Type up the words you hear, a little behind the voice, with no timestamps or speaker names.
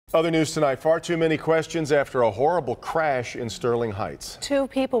Other news tonight, far too many questions after a horrible crash in Sterling Heights. 2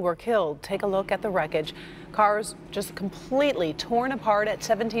 people were killed. Take a look at the wreckage. Cars just completely torn apart at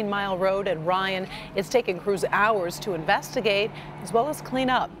 17 Mile Road in Ryan. It's taken crews hours to investigate as well as clean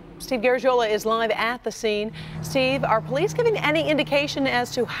up. Steve Garagiola is live at the scene. Steve, are police giving any indication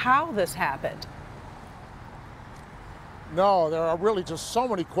as to how this happened? No, there are really just so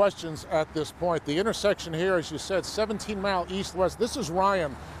many questions at this point. The intersection here, as you said, 17 Mile east-west. This is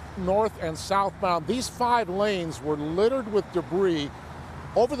Ryan, north and southbound. These 5 lanes were littered with debris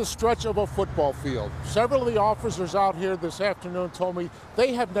over the stretch of a football field. Several of the officers out here this afternoon told me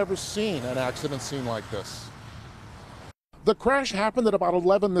they have never seen an accident scene like this. The crash happened at about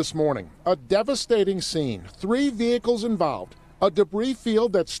 11 this morning. A devastating scene. 3 vehicles involved. A debris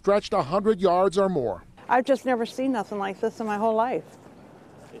field that stretched 100 yards or more. I've just never seen nothing like this in my whole life.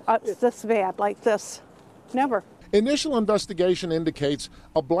 It's this bad, like this. Never. Initial investigation indicates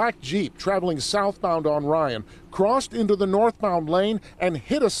a black Jeep traveling southbound on Ryan crossed into the northbound lane and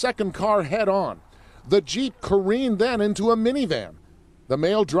hit a second car head on. The Jeep careened then into a minivan. The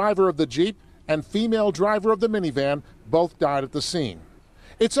male driver of the Jeep and female driver of the minivan both died at the scene.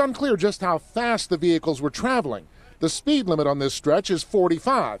 It's unclear just how fast the vehicles were traveling. The speed limit on this stretch is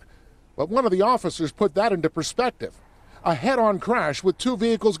 45, but one of the officers put that into perspective. A head-on crash with 2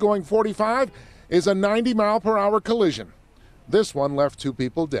 vehicles going 45 is a 90-mile-per-hour collision. This one left 2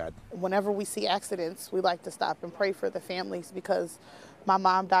 people dead. Whenever we see accidents, we like to stop and pray for the families because my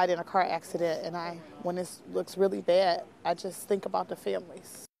mom died in a car accident, and when this looks really bad, I just think about the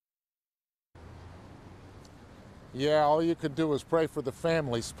families. Yeah, all you can do is pray for the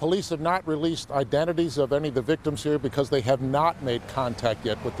families. Police have not released identities of any of the victims here because they have not made contact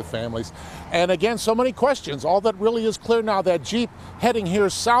yet with the families. And again, so many questions. All that really is clear now, that Jeep heading here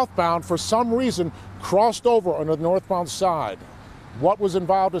southbound for some reason crossed over on the northbound side. What was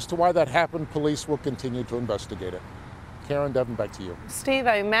involved as to why that happened, police will continue to investigate it. Karen, Devin, back to you. Steve,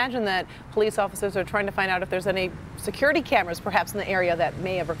 I imagine that police officers are trying to find out if there's any security cameras perhaps in the area that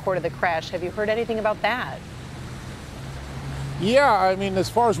may have recorded the crash. Have you heard anything about that? Yeah, I mean, as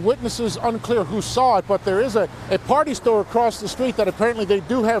far as witnesses, unclear who saw it, but there is a party store across the street that apparently they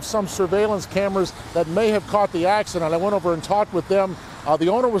do have some surveillance cameras that may have caught the accident. I went over and talked with them. The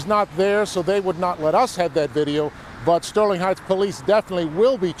owner was not there, so they would not let us have that video, but Sterling Heights police definitely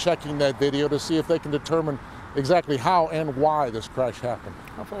will be checking that video to see if they can determine exactly how and why this crash happened.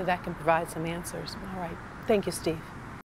 Hopefully that can provide some answers. All right. Thank you, Steve.